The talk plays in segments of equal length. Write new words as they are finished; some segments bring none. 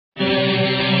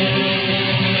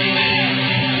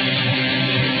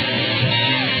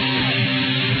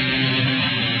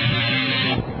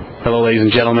ladies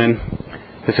and gentlemen.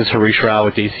 This is Harish Rao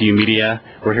with ACU Media.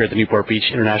 We're here at the Newport Beach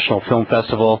International Film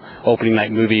Festival. Opening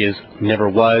night movie is Never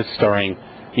Was, starring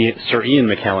Sir Ian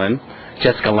McKellen,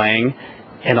 Jessica Lange,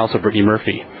 and also Brittany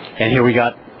Murphy. And here we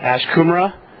got Ash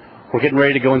Kumra. We're getting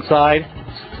ready to go inside.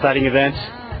 It's an exciting event.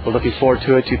 We're looking forward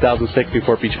to it. 2006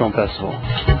 Newport Beach Film Festival.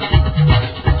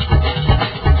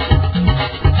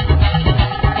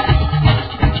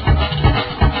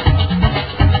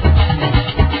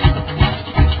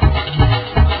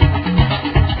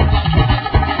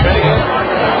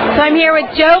 I'm here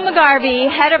with Joe McGarvey,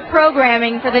 Head of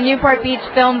Programming for the Newport Beach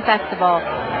Film Festival.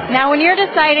 Now, when you're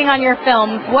deciding on your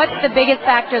films, what's the biggest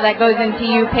factor that goes into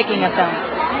you picking a film?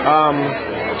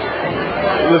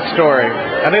 The story.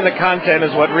 I think the content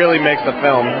is what really makes the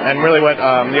film, and really what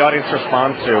the audience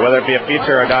responds to, whether it be a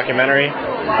feature or a documentary.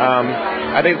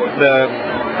 I think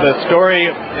the story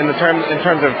in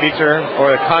terms of feature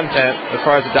or the content, as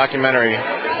far as the documentary,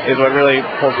 is what really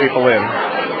pulls people in.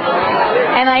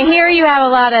 And I hear you have a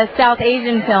lot of South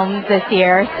Asian films this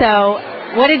year, so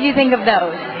what did you think of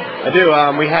those? I do.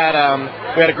 We had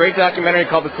a great documentary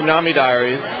called The Tsunami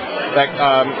Diaries that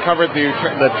covered the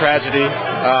tragedy.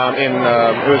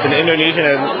 It was in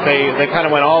Indonesia, and they kind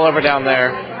of went all over down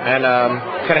there and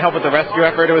kind of helped with the rescue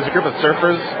effort. It was a group of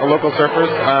surfers, local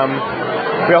surfers.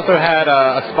 We also had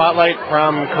a spotlight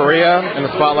from Korea and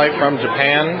a spotlight from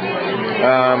Japan.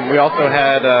 We also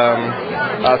had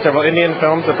several Indian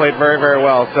films that played very, very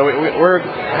well. So we're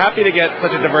happy to get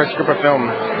such a diverse group of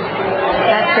films.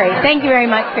 That's great. Thank you very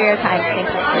much for your time. Thank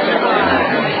you.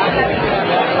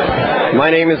 My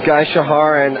name is Guy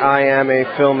Shahar, and I am a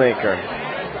filmmaker.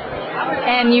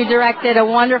 And you directed a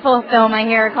wonderful film, I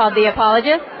hear, called The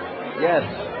Apologist? Yes,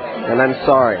 and I'm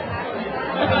sorry.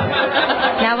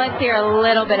 Now let's hear a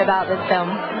little bit about this film.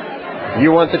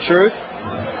 You want the truth?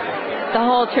 The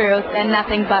whole truth and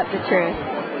nothing but the truth.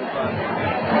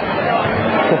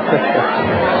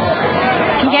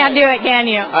 You can't do it, can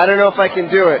you? I don't know if I can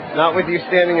do it. Not with you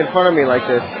standing in front of me like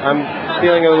this. I'm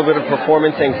feeling a little bit of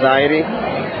performance anxiety.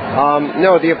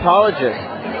 No, The Apologist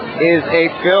is a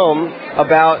film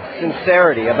about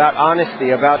sincerity, about honesty,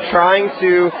 about trying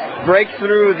to break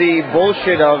through the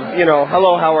bullshit of,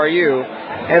 hello, how are you,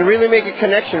 and really make a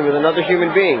connection with another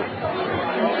human being.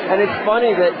 And it's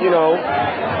funny that,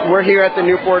 we're here at the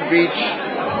Newport Beach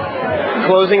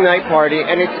closing night party,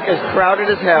 and it's as crowded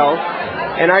as hell.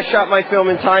 And I shot my film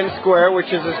in Times Square, which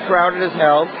is as crowded as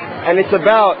hell. And it's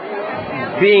about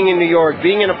being in New York,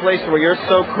 being in a place where you're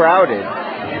so crowded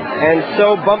and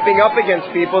so bumping up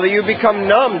against people that you become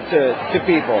numb to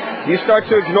people. You start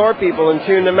to ignore people and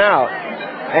tune them out.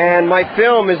 And my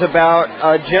film is about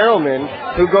a gentleman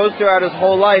who goes throughout his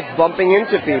whole life bumping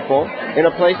into people in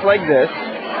a place like this,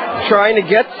 trying to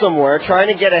get somewhere, trying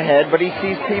to get ahead, but he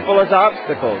sees people as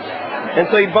obstacles. And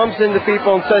so he bumps into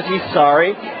people and says he's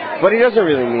sorry, but he doesn't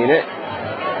really mean it.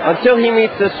 Until he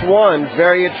meets this one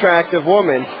very attractive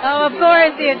woman. Oh, of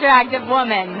course, the attractive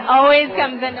woman always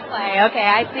comes into play. Okay,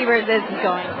 I see where this is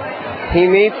going. He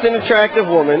meets an attractive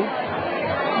woman,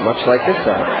 much like this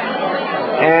guy,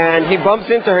 and he bumps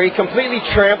into her. He completely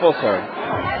tramples her,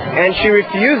 and she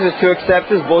refuses to accept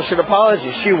his bullshit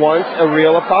apology. She wants a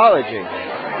real apology,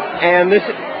 and this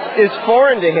is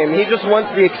foreign to him. He just wants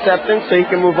the acceptance so he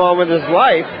can move on with his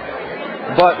life,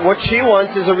 but what she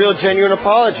wants is a real genuine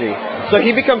apology. So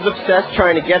he becomes obsessed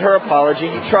trying to get her apology.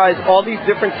 He tries all these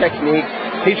different techniques.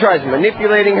 He tries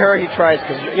manipulating her. He tries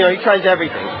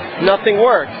everything. Nothing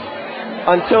works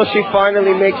until she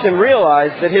finally makes him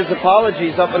realize that his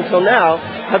apologies up until now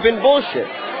have been bullshit.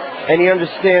 And he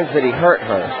understands that he hurt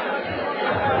her.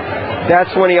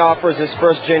 That's when he offers his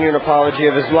first genuine apology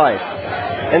of his life.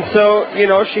 And so,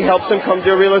 she helps him come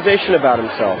to a realization about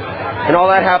himself. And all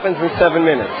that happens in 7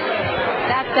 minutes.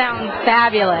 That sounds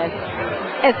fabulous.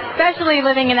 Especially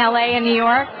living in LA and New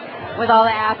York with all the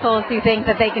assholes who think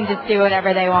that they can just do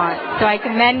whatever they want. So I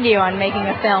commend you on making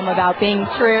a film about being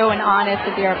true and honest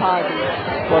with your apologies.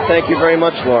 Well, thank you very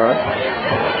much, Laura.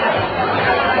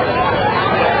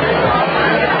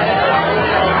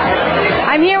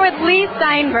 I'm here with Leigh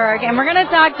Steinberg, and we're going to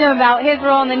talk to him about his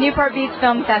role in the Newport Beach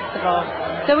Film Festival.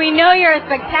 So we know you're a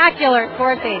spectacular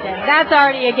sports agent. That's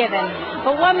already a given.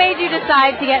 But what made you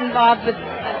decide to get involved with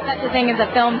such a thing as a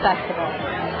film festival?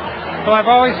 Well, I've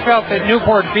always felt that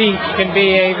Newport Beach can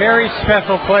be a very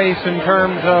special place in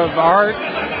terms of art,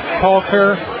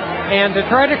 culture, and to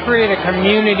try to create a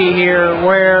community here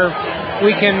where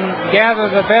we can gather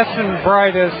the best and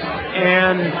brightest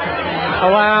and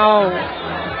allow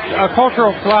a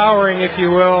cultural flowering, if you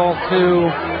will, to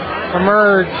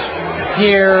emerge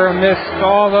here amidst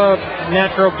all the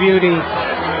natural beauty.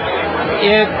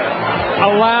 It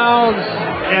allows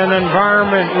an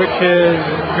environment which is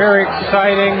very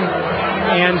exciting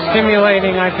and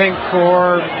stimulating, I think,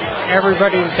 for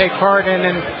everybody to take part in.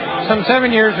 And some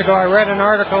 7 years ago, I read an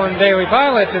article in Daily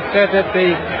Pilot that said that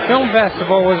the film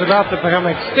festival was about to become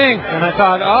extinct, and I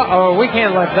thought, uh-oh, we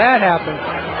can't let that happen.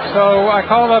 So I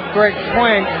called up Greg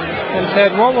Schwenk and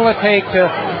said, what will it take to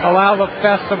allow the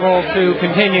festival to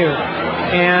continue?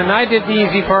 And I did the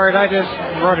easy part. I just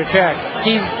wrote a check.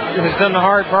 He has done the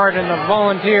hard part, and the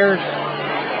volunteers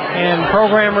and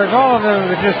programmers, all of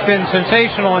them have just been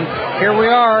sensational. And here we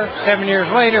are, 7 years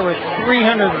later, with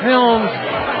 300 films.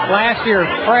 Last year,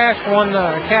 Crash won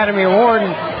the Academy Award,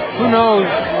 and who knows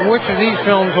which of these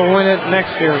films will win it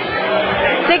next year.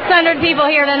 600 people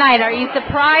here tonight. Are you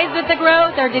surprised with the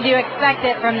growth, or did you expect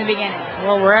it from the beginning?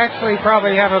 Well, we're actually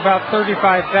probably have about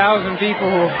 35,000 people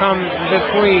who have come this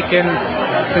week, and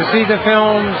to see the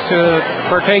films, to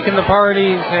partake in the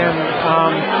parties, and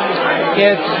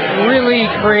it's really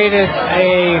created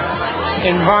a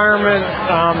environment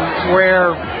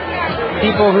where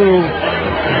people who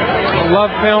love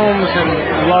films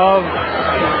and love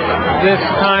this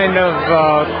kind of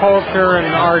culture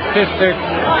and artistic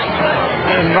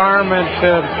environment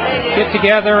to get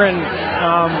together and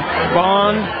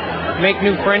bond, make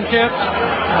new friendships,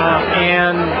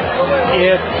 and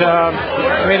it's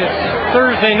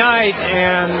Thursday night,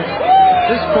 and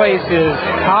this place is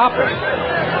hopping.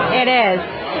 It is.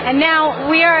 And now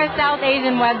we are a South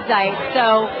Asian website,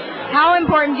 so how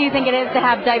important do you think it is to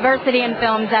have diversity in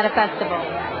films at a festival?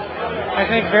 I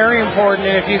think very important.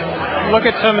 And if you look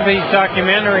at some of these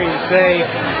documentaries, they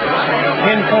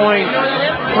pinpoint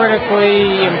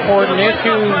critically important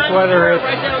issues, whether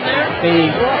it's the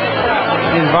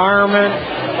environment,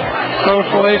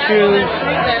 social issues,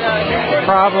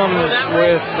 problems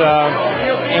with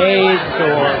AIDS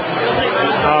or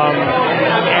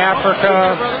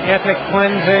Africa, ethnic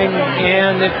cleansing,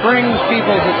 and it brings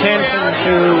people's attention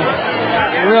to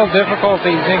real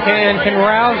difficulties and can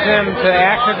rouse them to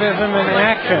activism and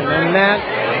action, and that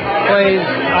plays,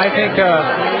 I think, a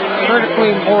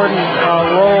critically important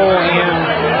role in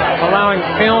allowing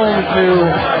film to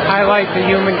highlight the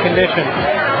human condition.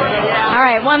 All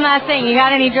right, one last thing. You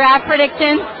got any draft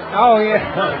predictions? Oh, yeah.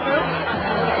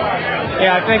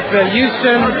 Yeah, I think that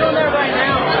Houston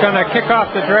is going to kick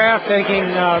off the draft, taking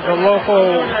the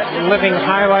local living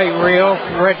highlight reel,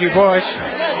 Reggie Bush,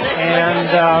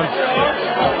 and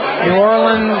New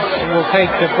Orleans will take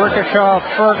the Brickashaw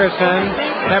Ferguson.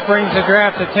 That brings the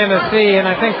draft to Tennessee, and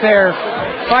I think they're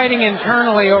fighting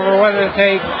internally over whether to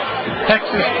take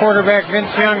Texas quarterback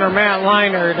Vince Young or Matt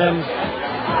Leinart, and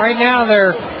right now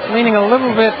they're leaning a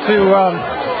little bit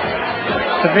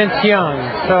to Vince Young.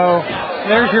 So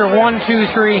there's your 1,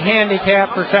 2, 3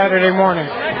 handicap for Saturday morning.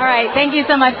 All right, thank you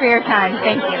so much for your time.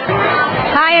 Thank you.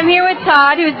 Hi, I'm here with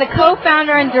Todd, who's the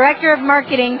co-founder and director of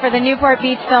marketing for the Newport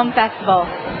Beach Film Festival.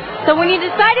 So when you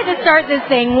decided to start this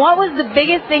thing, what was the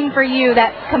biggest thing for you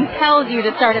that compelled you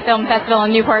to start a film festival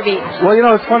in Newport Beach? Well, you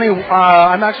know, it's funny.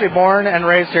 I'm actually born and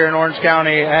raised here in Orange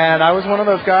County, and I was one of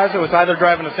those guys that was either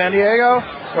driving to San Diego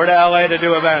or to LA to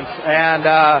do events. And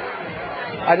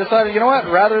I decided, you know what,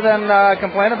 rather than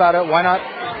complain about it, why not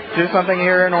do something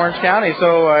here in Orange County?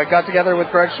 So I got together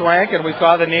with Greg Schwenk, and we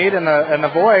saw the need and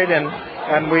the void, and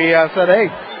we said, hey,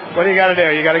 what do you got to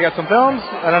do? You got to get some films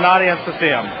and an audience to see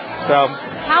them. So,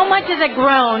 how much has it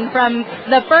grown from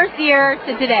the first year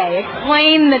to today?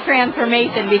 Explain the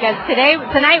transformation, because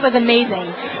tonight was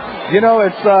amazing. You know,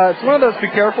 it's one of those be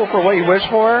careful for what you wish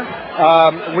for.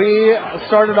 We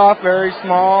started off very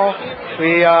small.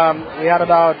 We had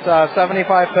about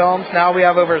 75 films. Now we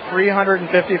have over 350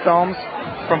 films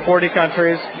from 40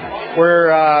 countries.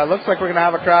 Looks like we're going to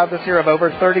have a crowd this year of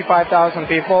over 35,000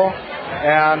 people,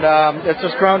 and it's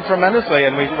just grown tremendously,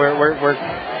 and we're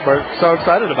so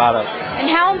excited about it. And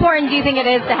how important do you think it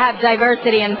is to have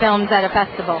diversity in films at a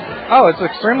festival? Oh, it's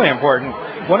extremely important.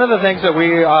 One of the things that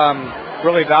we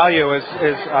really value is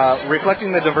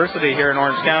reflecting the diversity here in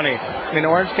Orange County. I mean,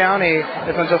 Orange County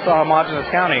isn't just a homogenous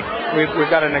county. We've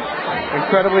got an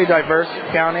incredibly diverse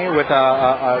county with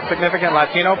a significant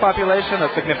Latino population,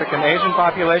 a significant Asian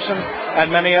population,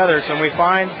 and many others. And we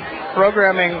find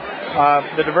programming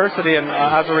the diversity and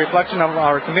as a reflection of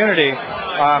our community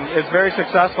is very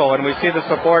successful, and we see the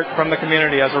support from the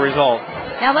community as a result.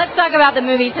 Now let's talk about the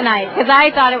movie tonight, because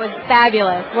I thought it was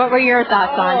fabulous. What were your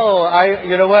thoughts on? Oh,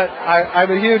 you know what?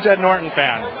 I'm a huge Ed Norton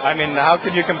fan. I mean, how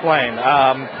could you complain?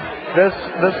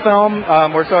 This film,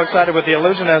 we're so excited with The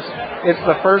Illusionist. It's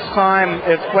the first time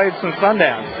it's played since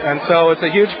Sundance, and so it's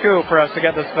a huge coup for us to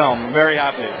get this film. I'm very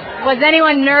happy. Was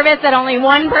anyone nervous that only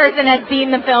one person had seen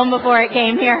the film before it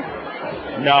came here?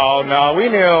 No, we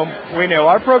knew.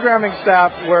 Our programming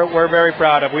staff, we're very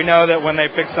proud of. We know that when they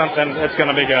pick something, it's going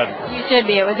to be good. You should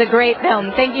be. It was a great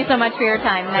film. Thank you so much for your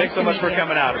time. Nice Thanks so much for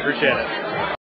coming out. Appreciate it.